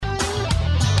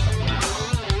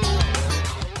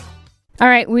All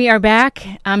right, we are back.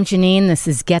 I'm Janine. This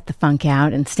is Get the Funk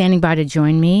Out. And standing by to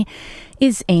join me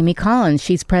is Amy Collins.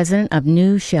 She's president of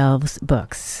New Shelves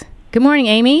Books. Good morning,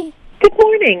 Amy. Good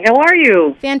morning. How are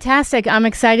you? Fantastic. I'm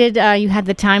excited you had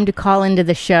the time to call into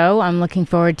the show. I'm looking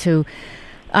forward to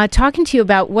talking to you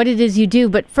about what it is you do.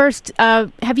 But first,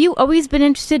 have you always been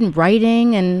interested in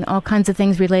writing and all kinds of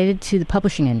things related to the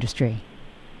publishing industry?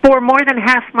 For more than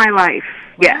half my life,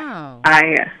 yes. Wow.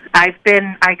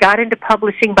 I got into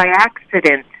publishing by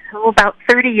accident about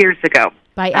 30 years ago.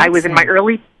 By accident? I was in my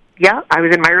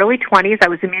early 20s. I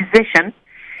was a musician,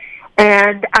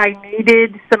 and I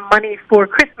needed some money for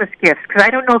Christmas gifts, because I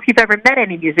don't know if you've ever met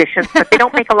any musicians, but they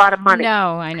don't make a lot of money.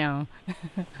 No, I know.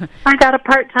 I got a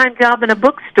part-time job in a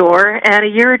bookstore, and a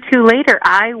year or two later,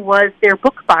 I was their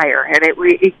book buyer, and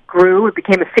it grew. It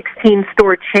became a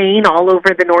 16-store chain all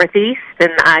over the Northeast,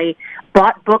 and I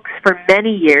bought books for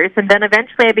many years, and then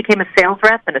eventually I became a sales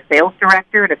rep and a sales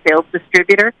director and a sales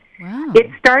distributor. Wow. It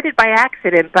started by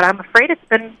accident, but I'm afraid it's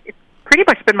pretty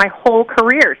much been my whole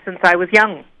career since I was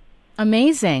young.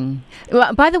 Amazing.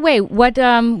 Well, by the way, what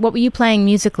were you playing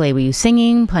musically? Were you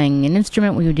singing, playing an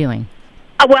instrument? What were you doing?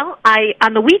 Well,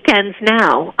 on the weekends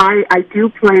now, I do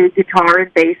play guitar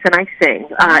and bass, and I sing.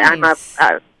 Nice.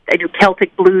 I do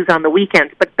Celtic blues on the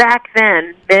weekends. But back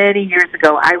then, many years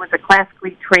ago, I was a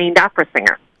classically trained opera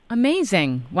singer.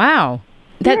 Amazing. Wow.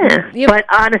 But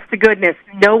honest to goodness,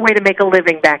 no way to make a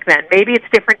living back then. Maybe it's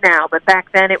different now, but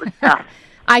back then it was tough.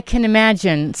 I can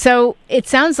imagine. So it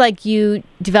sounds like you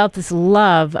developed this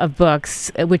love of books,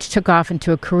 which took off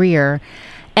into a career.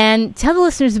 And tell the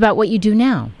listeners about what you do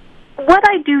now. What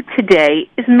I do today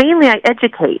is mainly I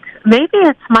educate. Maybe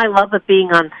it's my love of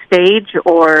being on stage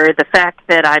or the fact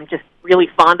that I'm just really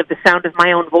fond of the sound of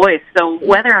my own voice. So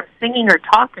whether I'm singing or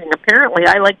talking, apparently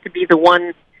I like to be the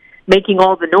one making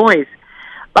all the noise.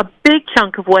 A big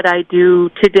chunk of what I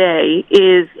do today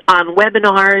is on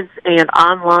webinars and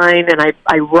online, and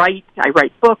I write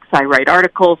books, I write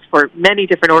articles for many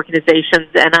different organizations,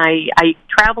 and I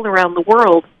travel around the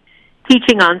world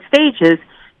teaching on stages,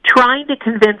 trying to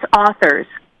convince authors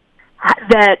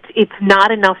that it's not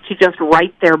enough to just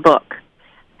write their book.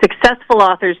 Successful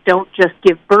authors don't just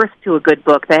give birth to a good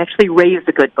book, they actually raise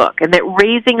a good book, and that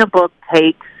raising a book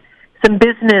takes some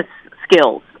business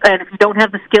skills. And if you don't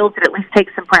have the skills, it at least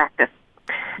takes some practice.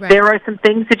 Right. There are some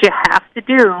things that you have to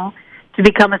do to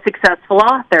become a successful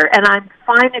author. And I'm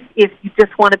fine if you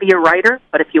just want to be a writer,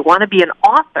 but if you want to be an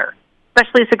author,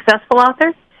 especially a successful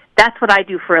author, that's what I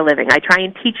do for a living. I try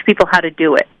and teach people how to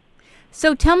do it.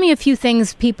 So tell me a few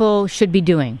things people should be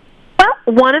doing. Well,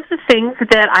 one of the things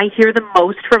that I hear the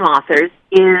most from authors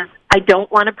is, I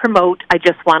don't want to promote, I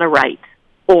just want to write.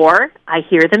 Or I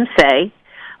hear them say,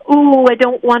 ooh, I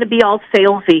don't want to be all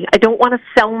salesy. I don't want to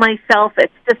sell myself.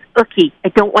 It's just icky. I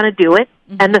don't want to do it.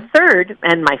 Mm-hmm. And the third,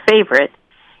 and my favorite,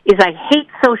 is I hate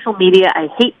social media. I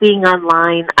hate being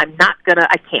online. I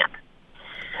can't.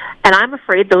 And I'm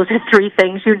afraid those are three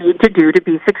things you need to do to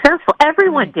be successful.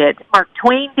 Everyone did. Mark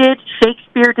Twain did.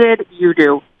 Shakespeare did. You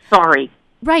do. Sorry.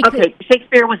 Right. Okay,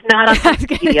 Shakespeare was not on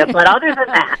social media, but other than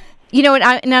that. You know,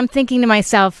 and I'm thinking to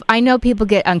myself, I know people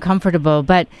get uncomfortable,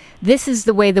 but this is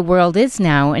the way the world is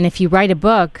now. And if you write a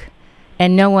book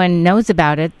and no one knows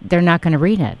about it, they're not going to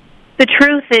read it. The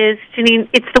truth is, Janine,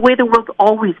 it's the way the world's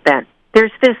always been.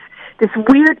 There's this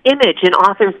weird image in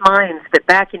authors' minds that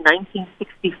back in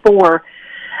 1964,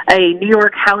 a New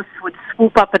York house would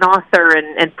swoop up an author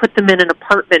and put them in an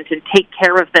apartment and take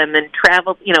care of them and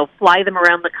travel, fly them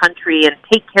around the country and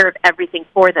take care of everything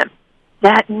for them.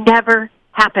 That never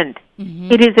happened.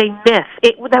 Mm-hmm. It is a myth.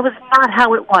 That was not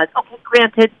how it was. Okay,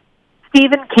 granted,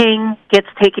 Stephen King gets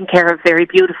taken care of very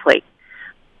beautifully.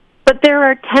 But there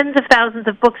are tens of thousands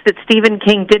of books that Stephen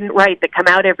King didn't write that come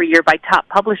out every year by top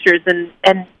publishers,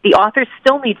 and the authors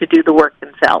still need to do the work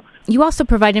themselves. You also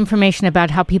provide information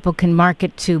about how people can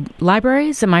market to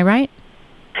libraries, am I right?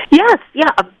 Yes,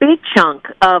 yeah. A big chunk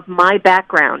of my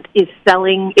background is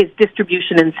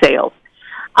distribution and sales.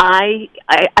 I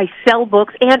sell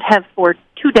books and have for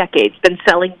 2 decades been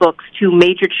selling books to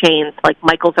major chains like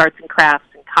Michael's Arts and Crafts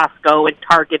and Costco and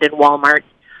Target and Walmart.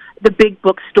 The big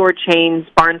bookstore chains,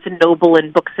 Barnes & Noble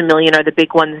and Books A Million are the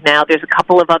big ones now. There's a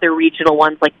couple of other regional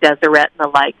ones like Deseret and the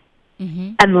like.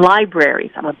 Mm-hmm. And libraries.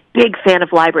 I'm a big fan of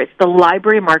libraries. The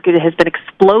library market has been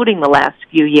exploding the last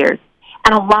few years.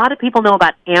 And a lot of people know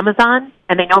about Amazon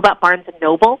and they know about Barnes &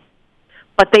 Noble,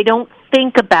 but they don't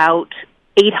think about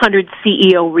 800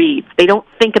 CEO reads. They don't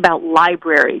think about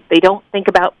libraries. They don't think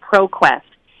about ProQuest.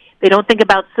 They don't think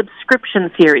about subscription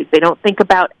series. They don't think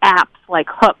about apps like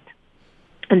Hooked.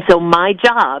 And so my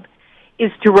job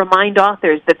is to remind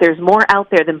authors that there's more out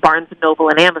there than Barnes & Noble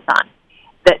and Amazon.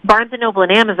 that Barnes & Noble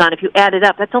and Amazon, if you add it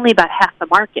up, that's only about half the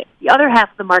market. The other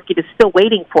half of the market is still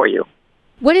waiting for you.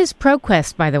 What is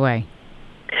ProQuest, by the way?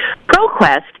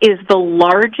 ProQuest is the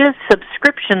largest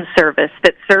subscription service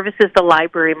that services the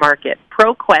library market.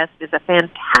 ProQuest is a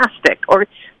fantastic, or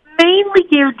mainly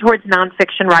geared towards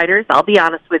nonfiction writers, I'll be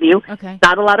honest with you. Okay.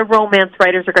 Not a lot of romance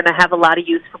writers are going to have a lot of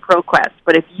use for ProQuest.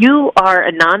 But if you are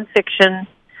a nonfiction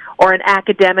or an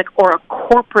academic or a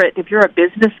corporate, if you're a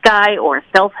business guy or a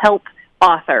self-help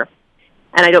author,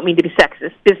 and I don't mean to be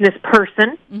sexist, business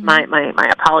person,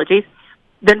 my apologies,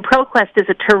 then ProQuest is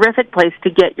a terrific place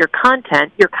to get your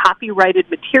content. Your copyrighted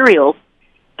materials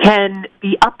can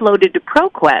be uploaded to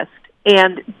ProQuest,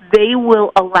 and they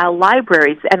will allow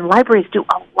libraries, and libraries do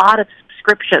a lot of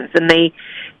subscriptions, and they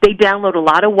download a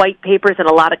lot of white papers and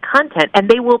a lot of content, and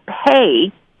they will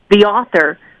pay the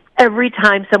author every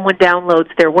time someone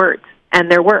downloads their words and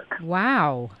their work.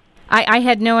 Wow. I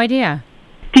had no idea.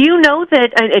 Do you know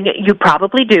that, and you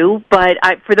probably do, but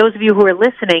for those of you who are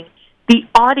listening, the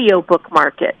audiobook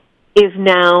market is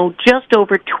now just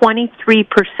over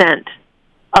 23%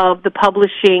 of the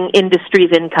publishing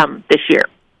industry's income this year.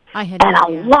 I had no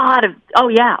idea.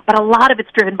 A lot of it's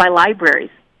driven by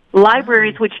libraries.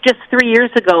 Libraries, which just 3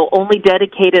 years ago only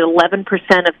dedicated 11%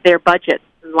 of their budget.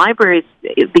 Libraries,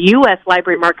 the U.S.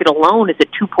 library market alone is a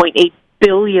 $2.8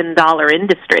 billion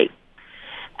industry.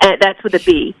 And that's with a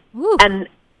B. Woo. And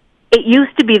it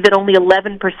used to be that only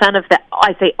 11% of that,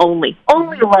 I say only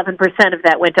 11% of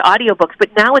that went to audiobooks,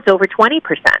 but now it's over 20%.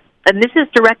 And this is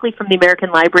directly from the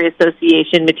American Library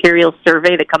Association materials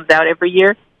survey that comes out every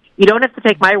year. You don't have to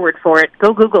take my word for it.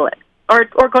 Go Google it. Or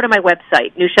go to my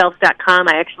website, newshelves.com.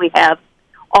 I actually have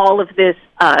all of this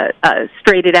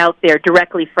straighted out there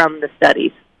directly from the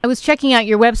studies. I was checking out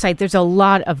your website. There's a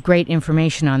lot of great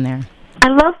information on there. I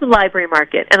love the library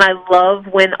market, and I love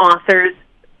when authors,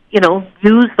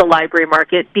 use the library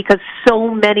market because so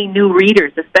many new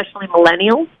readers, especially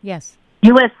millennials. Yes.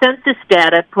 U.S. Census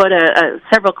data put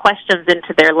several questions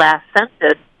into their last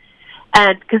census,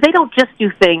 and because they don't just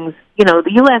do things,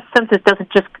 the U.S. Census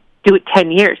doesn't just do it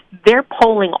 10 years. They're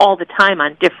polling all the time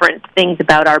on different things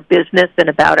about our business and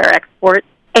about our exports,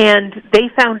 and they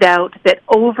found out that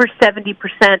over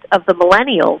 70% of the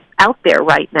millennials out there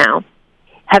right now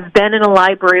have been in a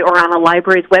library or on a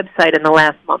library's website in the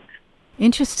last month.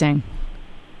 Interesting.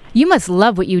 You must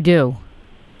love what you do.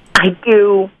 I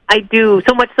do.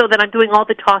 So much so that I'm doing all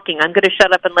the talking. I'm going to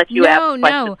shut up and let you ask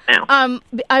questions now.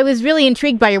 I was really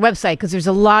intrigued by your website because there's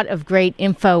a lot of great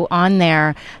info on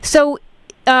there. So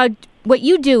what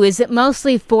you do, is it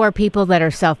mostly for people that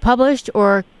are self-published,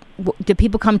 or do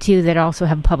people come to you that also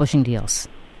have publishing deals?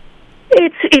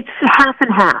 It's half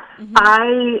and half. Mm-hmm.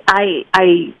 I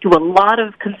do a lot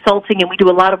of consulting, and we do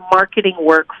a lot of marketing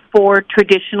work for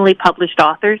traditionally published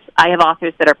authors. I have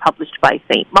authors that are published by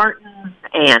St. Martin's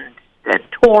and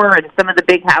Tor and some of the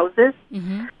big houses.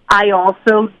 Mm-hmm. I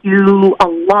also do a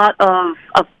lot of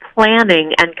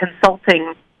planning and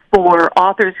consulting for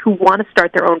authors who want to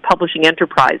start their own publishing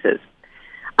enterprises.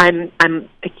 I'm a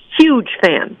huge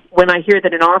fan when I hear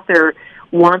that an author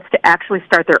wants to actually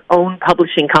start their own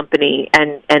publishing company,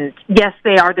 and yes,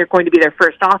 they're going to be their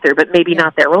first author, but maybe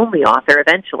not their only author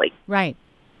eventually. Right.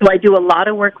 So I do a lot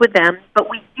of work with them, but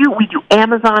we do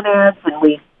Amazon ads, and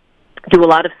we do a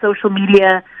lot of social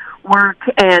media work,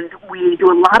 and we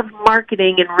do a lot of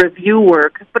marketing and review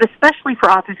work, but especially for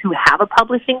authors who have a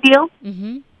publishing deal.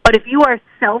 Mm-hmm. But if you are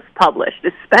self-published,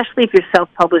 especially if you're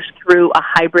self-published through a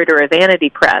hybrid or a vanity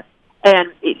press,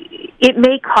 and it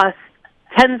may cost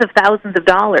tens of thousands of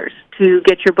dollars to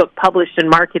get your book published and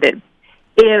marketed.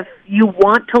 If you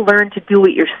want to learn to do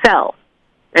it yourself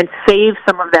and save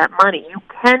some of that money, you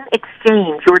can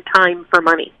exchange your time for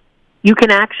money. You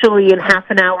can actually, in half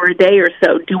an hour a day or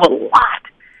so, do a lot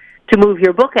to move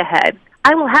your book ahead.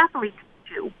 I will happily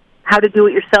teach you how to do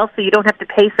it yourself so you don't have to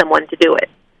pay someone to do it.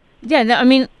 Yeah, no, I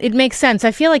mean, it makes sense.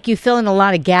 I feel like you fill in a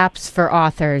lot of gaps for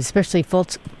authors, especially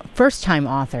first-time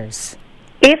authors.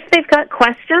 If they've got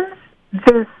questions,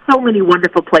 there's so many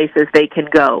wonderful places they can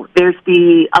go. There's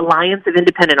the Alliance of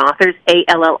Independent Authors,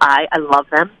 ALLI. I love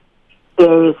them.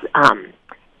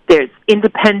 There's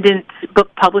Independent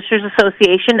Book Publishers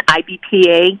Association,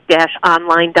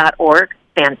 IBPA-online.org,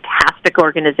 fantastic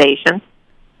organization.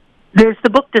 There's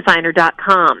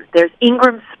thebookdesigner.com. There's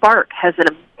Ingram Spark, has an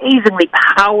amazingly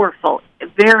powerful,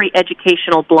 very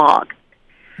educational blog.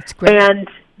 That's great. And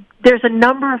there's a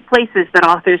number of places that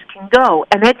authors can go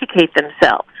and educate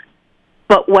themselves.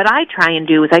 But what I try and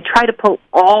do is I try to pull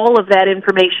all of that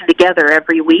information together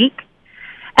every week,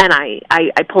 and I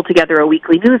pull together a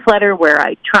weekly newsletter where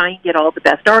I try and get all the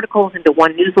best articles into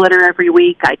one newsletter every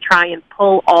week. I try and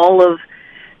pull all of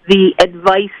the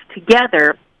advice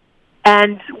together.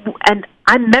 And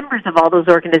I'm members of all those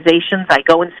organizations. I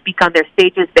go and speak on their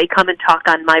stages. They come and talk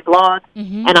on my blog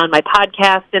and on my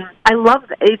podcast, and I love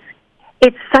it.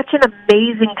 It's such an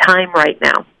amazing time right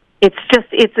now. It's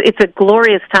a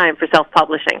glorious time for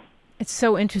self-publishing. It's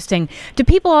so interesting. Do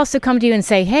people also come to you and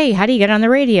say, hey, how do you get on the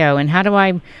radio? And how do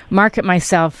I market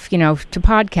myself, to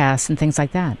podcasts and things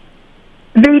like that?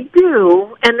 They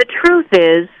do. And the truth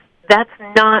is, that's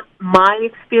not my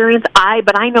experience.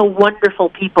 But I know wonderful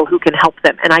people who can help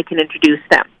them, and I can introduce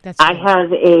them. I have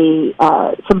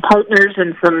some partners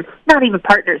and some, not even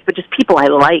partners, but just people I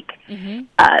like.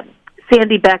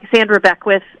 Sandra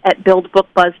Beckwith at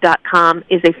buildbookbuzz.com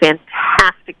is a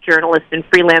fantastic journalist and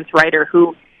freelance writer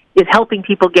who is helping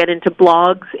people get into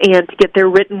blogs and to get their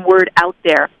written word out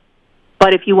there.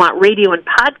 But if you want radio and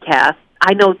podcasts,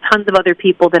 I know tons of other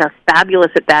people that are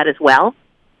fabulous at that as well.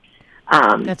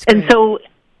 That's great. And so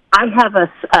I have a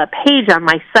page on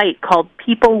my site called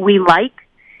People We Like,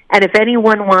 and if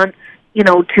anyone wants,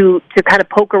 to kind of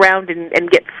poke around and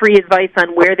get free advice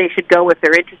on where they should go if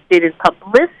they're interested in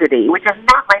publicity, which I'm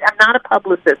not a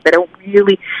publicist.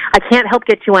 I can't help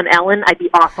get you on Ellen. I'd be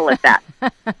awful at that.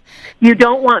 You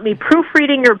don't want me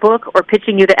proofreading your book or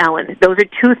pitching you to Ellen. Those are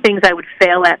two things I would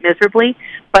fail at miserably,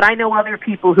 but I know other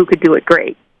people who could do it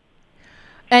great.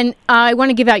 And I want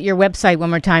to give out your website one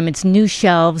more time. It's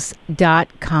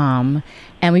newshelves.com.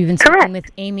 And we've been speaking with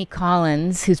Amy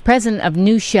Collins, who's president of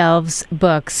New Shelves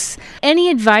Books. Any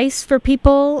advice for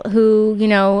people who,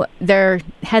 they're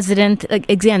hesitant?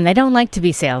 Again, they don't like to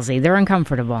be salesy. They're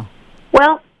uncomfortable.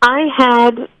 Well, I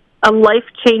had a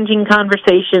life-changing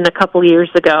conversation a couple years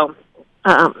ago.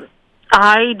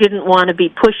 I didn't want to be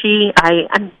pushy.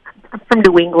 I'm from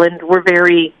New England. We're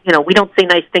very, we don't say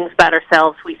nice things about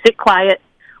ourselves. We sit quiet.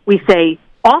 We say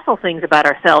awful things about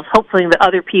ourselves, hopefully that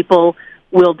other people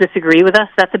will disagree with us.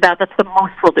 That's the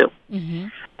most we'll do.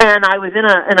 And I was in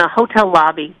a hotel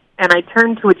lobby, and I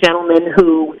turned to a gentleman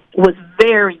who was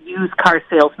very used car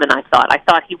salesman, I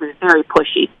thought he was very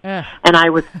pushy. And I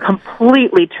was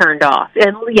completely turned off.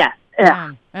 And yes,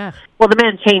 well, the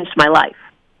man changed my life.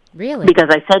 Really? Because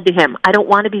I said to him, I don't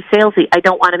want to be salesy. I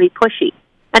don't want to be pushy.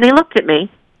 And he looked at me,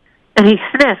 and he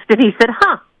sniffed, and he said,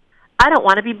 I don't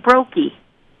want to be brokey,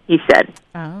 he said.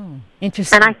 Oh,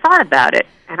 interesting. And I thought about it,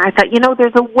 and I thought,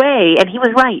 there's a way, and he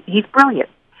was right. He's brilliant.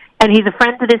 And he's a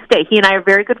friend to this day. He and I are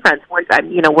very good friends. We're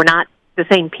not the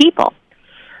same people.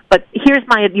 But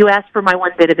you asked for my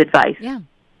one bit of advice. Yeah.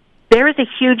 There is a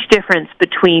huge difference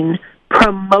between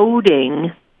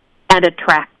promoting and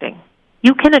attracting.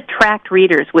 You can attract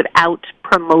readers without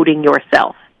promoting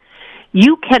yourself.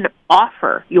 You can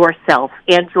offer yourself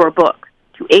and your book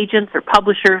to agents or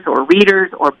publishers or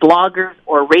readers or bloggers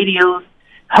or radio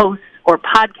hosts or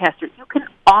podcasters. You can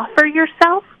offer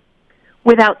yourself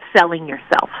without selling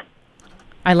yourself.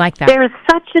 I like that. There is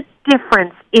such a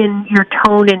difference in your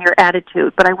tone and your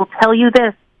attitude. But I will tell you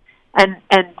this, and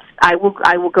I will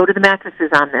go to the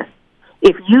mattresses on this.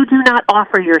 If you do not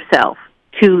offer yourself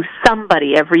to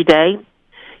somebody every day,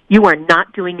 you are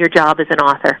not doing your job as an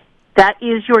author. That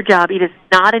is your job. It is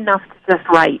not enough to just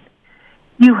write.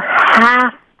 You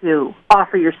have to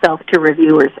offer yourself to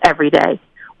reviewers every day,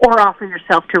 or offer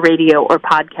yourself to radio or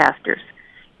podcasters.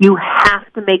 You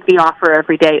have to make the offer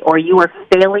every day, or you are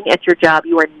failing at your job.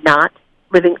 You are not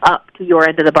living up to your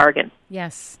end of the bargain.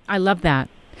 Yes, I love that.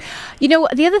 The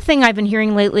other thing I've been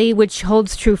hearing lately, which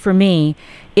holds true for me,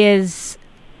 is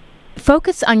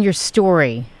focus on your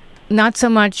story, not so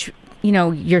much,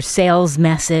 your sales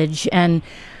message. And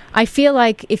I feel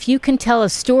like if you can tell a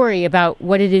story about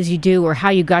what it is you do or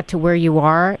how you got to where you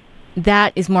are,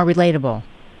 that is more relatable.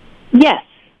 Yes,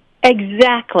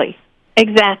 exactly.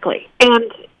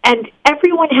 And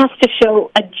everyone has to show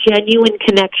a genuine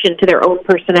connection to their own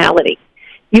personality.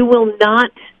 You will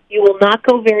not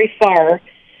go very far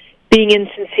being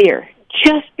insincere.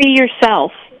 Just be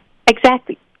yourself.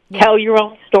 Exactly. Yeah. Tell your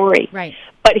own story. Right.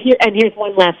 But here's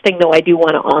one last thing, though, I do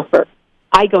want to offer.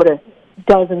 I go to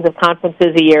dozens of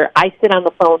conferences a year. I sit on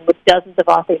the phone with dozens of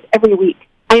authors every week.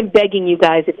 I am begging you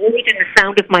guys, if you're within the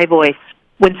sound of my voice,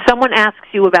 when someone asks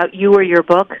you about you or your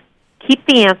book, keep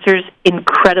the answers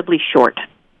incredibly short.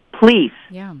 Please.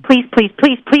 Yeah.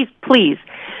 Please.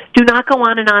 Do not go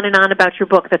on and on and on about your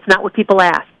book. That's not what people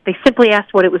ask. They simply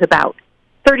asked what it was about.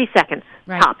 30 seconds,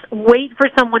 tops. Wait for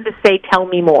someone to say, tell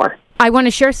me more. I want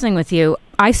to share something with you.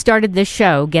 I started this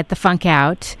show, Get the Funk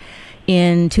Out,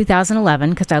 in 2011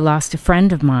 because I lost a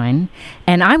friend of mine,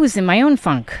 and I was in my own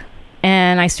funk.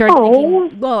 And I started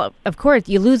thinking, well, of course,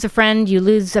 you lose a friend, you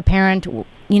lose a parent,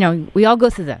 we all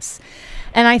go through this.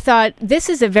 And I thought, this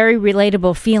is a very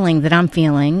relatable feeling that I'm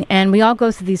feeling, and we all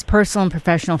go through these personal and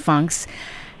professional funks.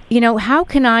 How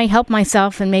can I help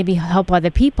myself and maybe help other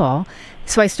people?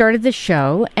 So I started the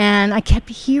show, and I kept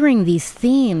hearing these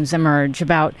themes emerge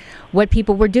about what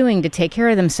people were doing to take care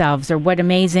of themselves, or what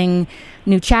amazing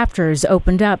new chapters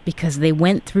opened up because they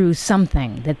went through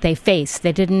something that they faced.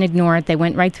 They didn't ignore it. They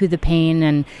went right through the pain,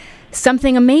 and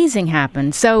something amazing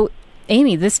happened. So,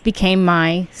 Amy, this became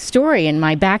my story and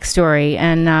my backstory.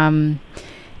 And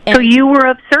so you were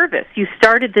of service. You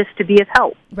started this to be of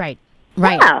help. Right.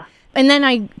 Yeah. And then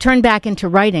I turned back into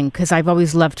writing because I've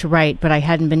always loved to write, but I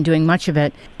hadn't been doing much of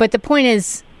it. But the point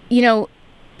is,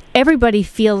 everybody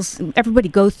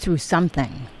goes through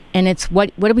something. And it's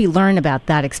what do we learn about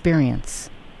that experience?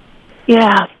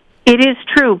 Yeah, it is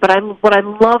true. But what I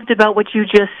loved about what you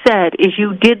just said is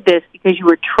you did this because you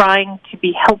were trying to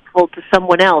be helpful to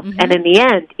someone else. Mm-hmm. And in the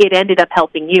end, it ended up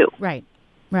helping you. Right.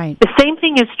 The same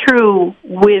thing is true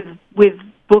with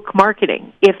book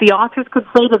marketing. If the authors could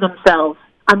say to themselves,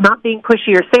 I'm not being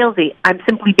pushy or salesy, I'm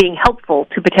simply being helpful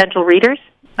to potential readers,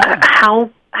 how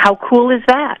cool is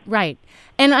that? Right.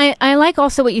 And I like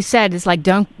also what you said is like,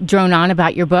 don't drone on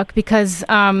about your book, because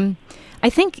I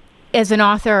think as an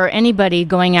author or anybody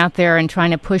going out there and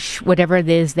trying to push whatever it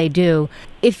is they do,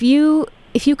 if you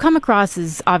come across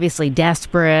as obviously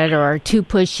desperate or too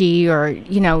pushy or,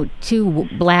 too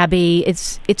blabby,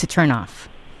 it's a turnoff.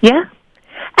 Yeah.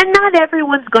 And not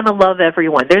everyone's going to love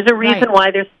everyone. There's a reason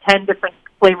why there's 10 different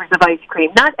flavors of ice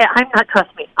cream.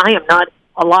 Trust me, I am not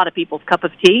a lot of people's cup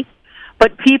of tea,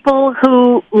 but people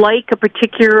who like a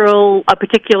particular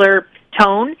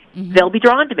tone, mm-hmm. they'll be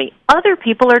drawn to me. Other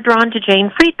people are drawn to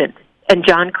Jane Friedman and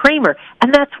John Kramer,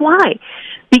 and that's why.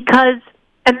 And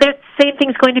that same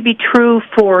thing's going to be true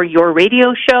for your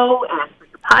radio show and for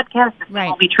your podcast. It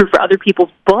will be true for other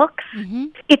people's books. Mm-hmm.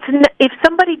 If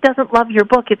somebody doesn't love your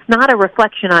book, it's not a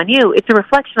reflection on you. It's a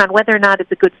reflection on whether or not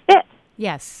it's a good fit.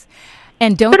 Yes.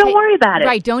 And don't worry about it.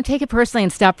 Right, don't take it personally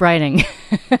and stop writing.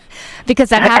 Because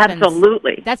that happens.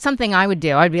 Absolutely. That's something I would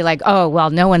do. I'd be like, oh,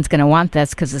 well, no one's going to want this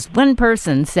because this one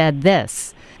person said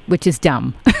this, which is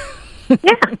dumb.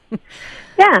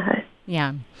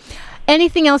 Yeah.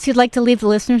 Anything else you'd like to leave the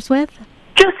listeners with?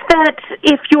 Just that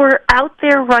if you're out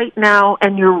there right now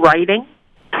and you're writing,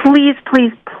 please,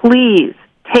 please, please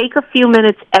take a few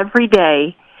minutes every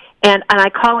day, and I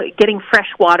call it getting fresh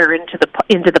water into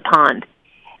the pond.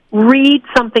 Read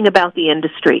something about the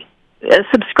industry.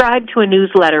 Subscribe to a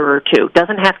newsletter or two.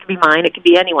 Doesn't have to be mine. It could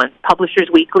be anyone's. Publishers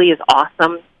Weekly is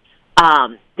awesome.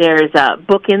 There's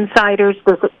Book Insiders.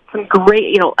 There's some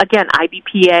great, again,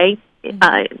 IBPA,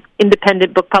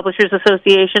 Independent Book Publishers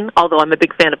Association, although I'm a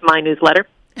big fan of my newsletter.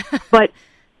 But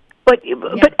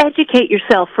educate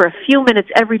yourself for a few minutes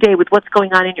every day with what's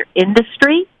going on in your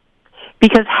industry,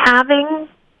 because having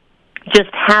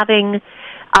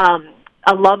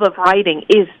a love of writing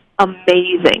is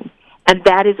amazing, and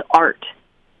that is art.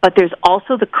 But there's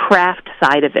also the craft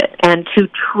side of it, and to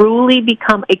truly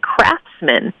become a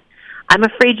craftsman, I'm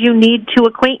afraid you need to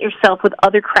acquaint yourself with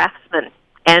other craftsmen.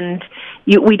 And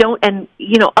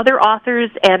other authors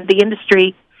and the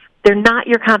industry, they're not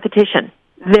your competition.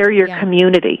 They're your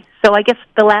community. So I guess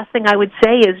the last thing I would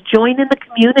say is join in the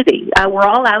community. We're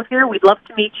all out here. We'd love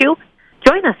to meet you.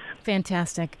 Join us.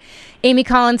 Fantastic. Amy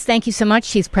Collins, thank you so much.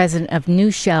 She's president of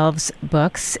New Shelves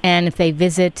Books. And if they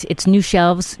visit, it's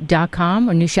newshelves.com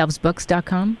or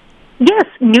newshelvesbooks.com? Yes,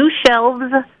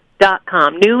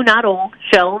 newshelves.com. New, not old,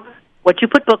 shelves, what you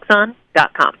put books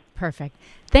on.com. Perfect.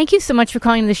 Thank you so much for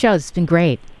calling the show. It's been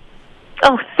great.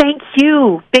 Oh, thank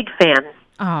you. Big fan.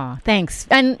 Oh, thanks.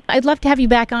 And I'd love to have you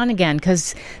back on again,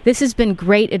 because this has been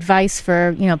great advice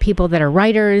for, people that are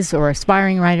writers or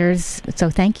aspiring writers. So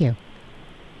thank you.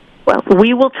 Well,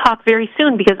 we will talk very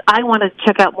soon, because I want to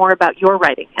check out more about your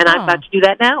writing, and I'm about to do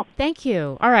that now. Thank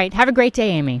you. All right. Have a great day,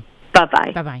 Amy.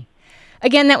 Bye-bye. Bye-bye.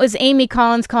 Again, that was Amy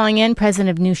Collins calling in, president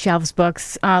of New Shelves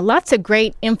Books. Lots of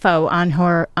great info on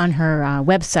her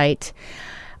website.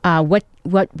 What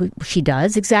she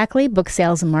does exactly, book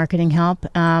sales and marketing help.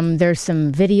 There's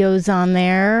some videos on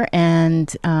there, and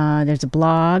there's a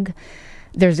blog.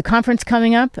 There's a conference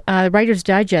coming up. The Writer's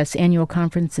Digest annual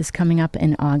conference is coming up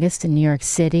in August in New York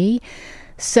City.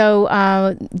 So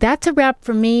that's a wrap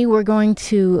for me. We're going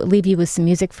to leave you with some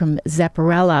music from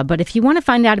Zepparella. But if you want to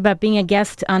find out about being a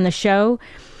guest on the show,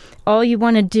 all you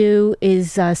want to do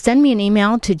is send me an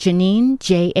email to Janine,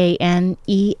 Janeane.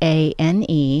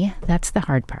 That's the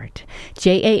hard part.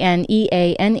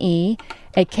 Janeane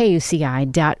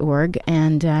 @kuci.org,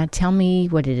 and tell me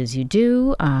what it is you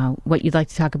do, what you'd like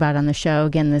to talk about on the show.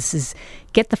 Again, this is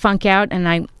Get the Funk Out, and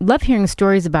I love hearing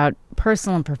stories about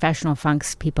personal and professional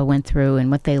funks people went through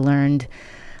and what they learned.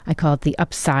 I call it the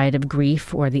upside of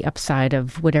grief, or the upside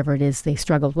of whatever it is they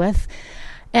struggled with.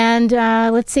 And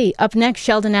let's see, up next,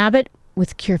 Sheldon Abbott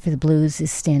with Cure for the Blues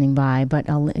is standing by. But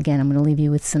I'm going to leave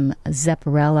you with some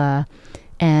Zepparella.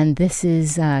 And this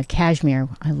is Kashmir.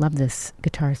 I love this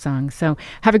guitar song. So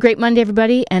have a great Monday,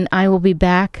 everybody. And I will be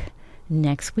back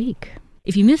next week.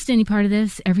 If you missed any part of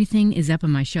this, everything is up on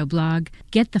my show blog,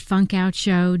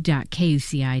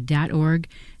 getthefunkoutshow.kuci.org.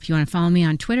 If you want to follow me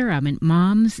on Twitter, I'm at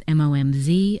moms,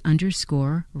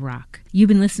 MOMZ_rock. You've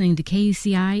been listening to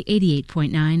KUCI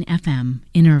 88.9 FM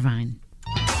in Irvine.